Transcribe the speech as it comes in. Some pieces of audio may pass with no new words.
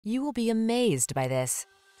You will be amazed by this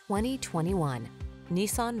 2021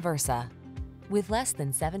 Nissan Versa. With less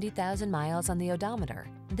than 70,000 miles on the odometer,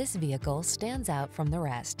 this vehicle stands out from the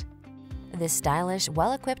rest. This stylish,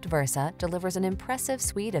 well-equipped Versa delivers an impressive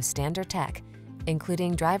suite of standard tech,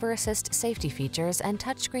 including driver assist safety features and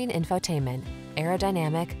touchscreen infotainment.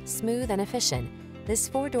 Aerodynamic, smooth, and efficient, this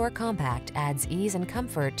four-door compact adds ease and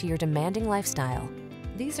comfort to your demanding lifestyle.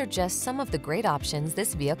 These are just some of the great options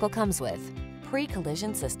this vehicle comes with: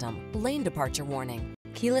 pre-collision system, lane departure warning,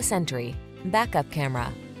 keyless entry, backup camera,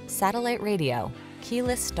 satellite radio,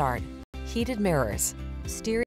 keyless start, heated mirrors, steering